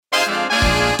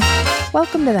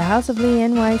Welcome to the House of Lee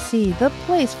NYC, the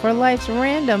place for life's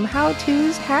random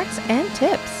how-tos, hacks, and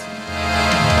tips.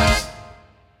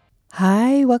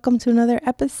 Hi, welcome to another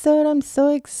episode. I'm so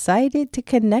excited to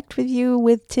connect with you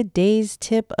with today's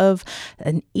tip of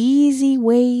an easy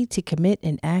way to commit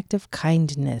an act of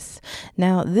kindness.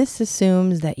 Now, this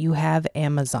assumes that you have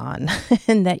Amazon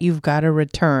and that you've got to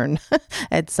return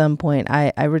at some point.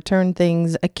 I return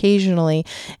things occasionally,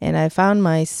 and I found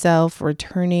myself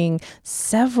returning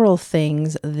several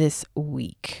things this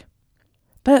week.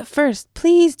 But first,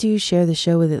 please do share the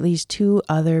show with at least 2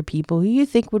 other people who you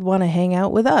think would want to hang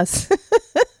out with us.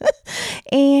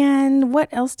 And what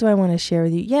else do I want to share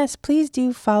with you? Yes, please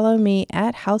do follow me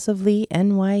at House of Lee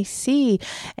NYC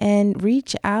and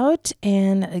reach out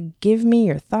and give me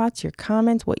your thoughts, your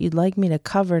comments, what you'd like me to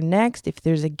cover next. If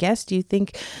there's a guest you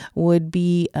think would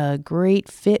be a great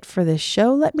fit for the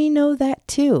show, let me know that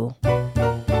too.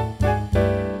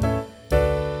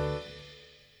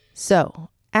 So,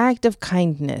 act of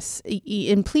kindness.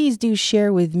 And please do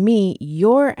share with me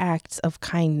your acts of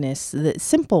kindness, the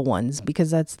simple ones,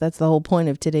 because that's the whole point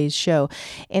of today's show.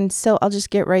 And so I'll just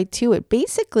get right to it.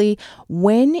 Basically,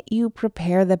 when you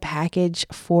prepare the package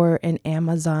for an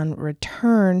Amazon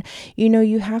return,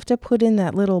 you have to put in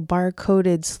that little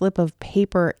barcoded slip of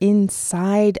paper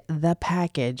inside the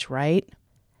package, right?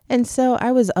 And so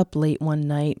I was up late one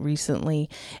night recently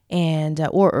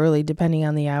or early, depending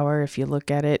on the hour, if you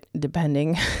look at it,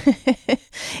 depending.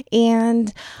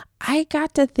 And I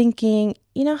got to thinking,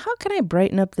 how can I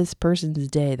brighten up this person's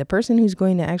day? The person who's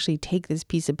going to actually take this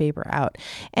piece of paper out.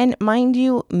 And mind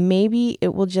you, maybe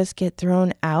it will just get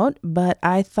thrown out, but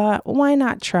I thought, why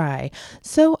not try?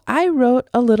 So I wrote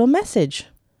a little message.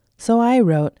 So I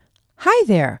wrote, "Hi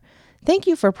there. Thank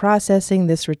you for processing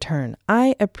this return.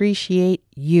 I appreciate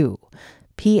you.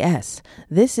 P.S.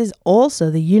 This is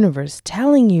also the universe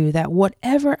telling you that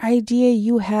whatever idea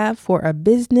you have for a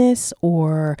business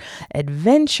or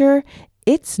adventure,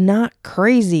 it's not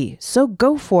crazy. So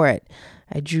go for it."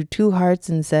 I drew 2 hearts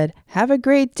and said, "Have a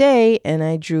great day." And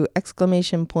I drew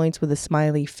exclamation points with a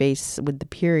smiley face with the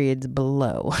periods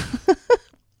below.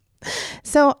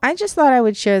 So I just thought I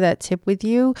would share that tip with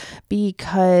you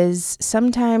because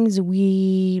sometimes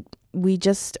we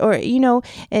just,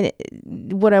 and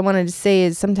what I wanted to say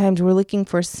is sometimes we're looking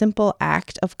for a simple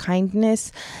act of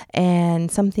kindness and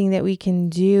something that we can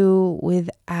do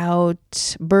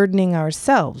without burdening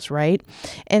ourselves, right?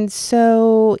 And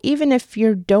so even if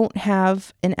you don't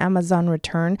have an Amazon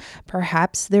return,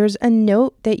 perhaps there's a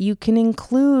note that you can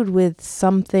include with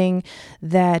something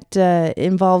that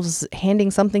involves handing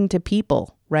something to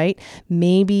people. Right?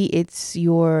 Maybe it's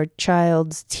your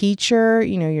child's teacher,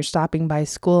 you're stopping by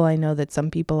school. I know that some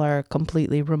people are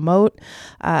completely remote,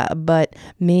 but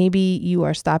maybe you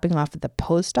are stopping off at the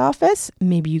post office.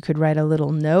 Maybe you could write a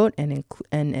little note and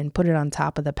put it on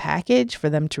top of the package for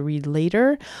them to read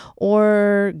later,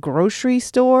 or grocery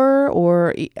store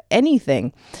or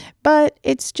anything. But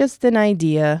it's just an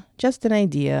idea.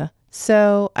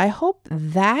 So I hope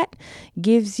that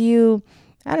gives you,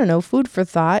 food for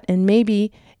thought. And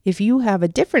maybe if you have a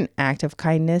different act of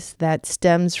kindness that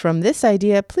stems from this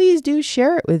idea, please do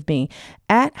share it with me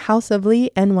at House of Lee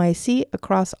NYC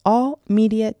across all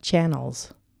media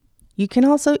channels. You can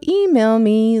also email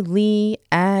me, Lee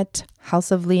at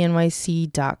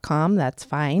houseofleenyc.com. That's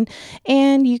fine.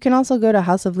 And you can also go to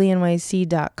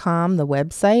houseofleenyc.com, the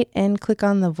website, and click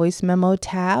on the voice memo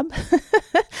tab.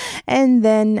 And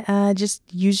then just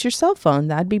use your cell phone.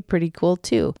 That'd be pretty cool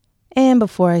too. And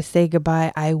before I say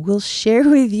goodbye, I will share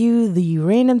with you the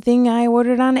random thing I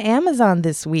ordered on Amazon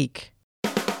this week.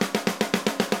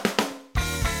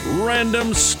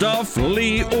 Random stuff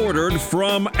Lee ordered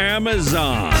from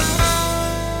Amazon.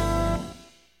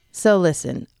 So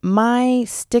listen, my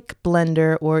stick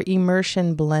blender or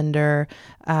immersion blender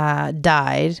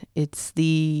died. It's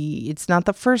not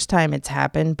the first time it's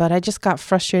happened, but I just got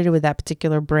frustrated with that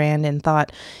particular brand and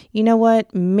thought, you know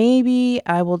what, maybe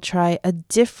I will try a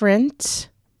different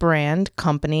brand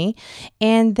company.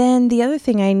 And then the other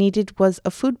thing I needed was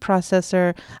a food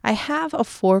processor. I have a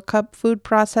 4-cup food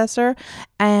processor,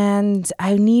 and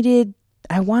I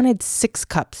wanted 6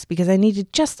 cups because I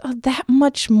needed just that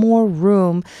much more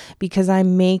room because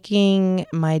I'm making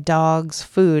my dog's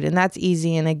food, and that's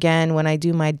easy. And again, when I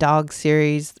do my dog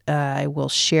series, I will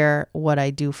share what I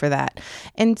do for that.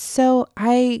 And so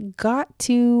I got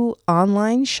to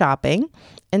online shopping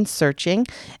and searching,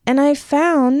 and I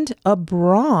found a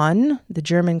Braun, the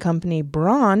German company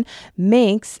Braun,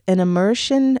 makes an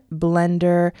immersion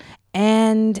blender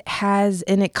and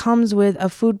it comes with a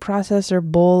food processor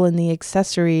bowl and the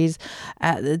accessories,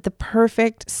 the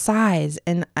perfect size.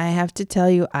 And I have to tell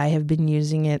you, I have been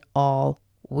using it all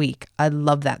week. I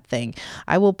love that thing.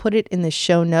 I will put it in the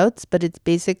show notes, but it's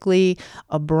basically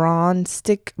a Braun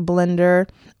stick blender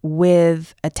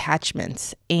with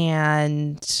attachments,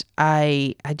 and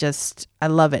I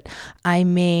love it. I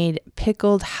made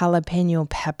pickled jalapeno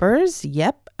peppers.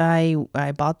 Yep. I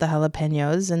bought the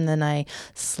jalapenos and then I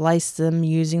sliced them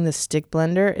using the stick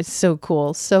blender. It's so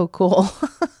cool. So cool.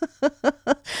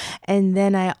 And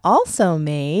then I also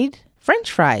made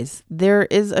French fries. There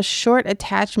is a short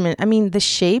attachment. I mean, the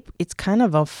shape, it's kind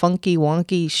of a funky,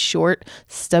 wonky, short,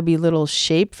 stubby little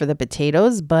shape for the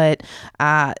potatoes, but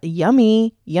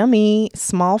yummy,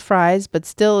 small fries, but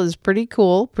still is pretty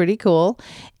cool.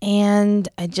 And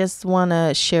I just want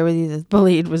to share with you that the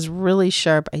blade was really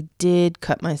sharp. I did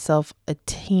cut myself a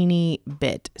teeny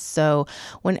bit. So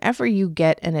whenever you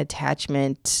get an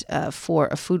attachment for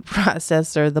a food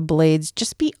processor, the blades,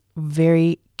 just be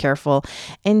very careful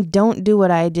and don't do what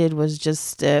I did,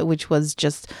 which was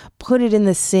just put it in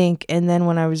the sink, and then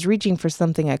when I was reaching for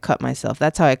something, I cut myself.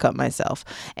 That's how I cut myself.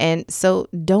 And so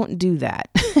don't do that.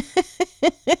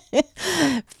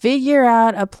 Figure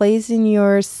out a place in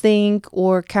your sink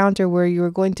or counter where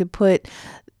you're going to put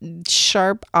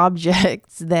sharp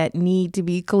objects that need to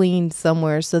be cleaned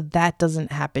somewhere so that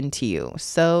doesn't happen to you.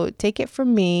 So take it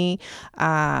from me.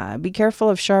 Be careful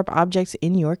of sharp objects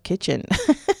in your kitchen.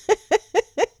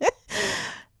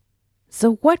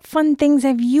 So what fun things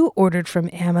have you ordered from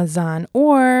Amazon?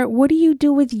 Or what do you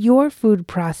do with your food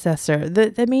processor?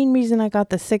 The main reason I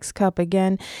got the 6-cup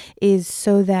again is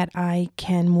so that I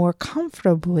can more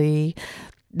comfortably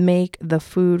make the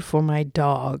food for my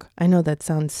dog. I know that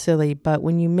sounds silly, but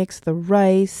when you mix the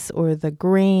rice or the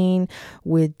grain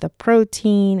with the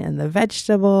protein and the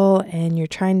vegetable and you're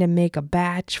trying to make a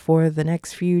batch for the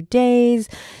next few days,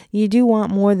 you do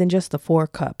want more than just the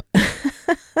 4-cup.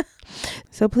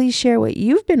 So please share what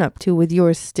you've been up to with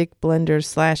your stick blender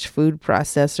 / food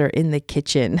processor in the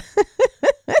kitchen.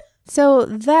 So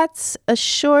that's a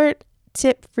short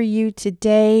tip for you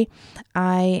today.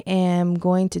 I am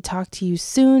going to talk to you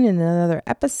soon in another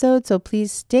episode, so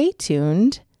please stay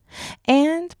tuned.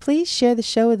 And please share the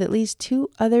show with at least 2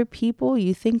 other people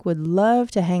you think would love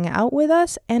to hang out with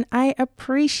us. And I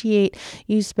appreciate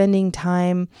you spending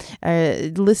time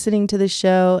listening to the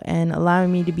show and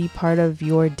allowing me to be part of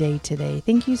your day today.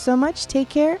 Thank you so much. Take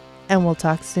care, and we'll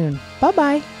talk soon.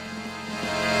 Bye-bye.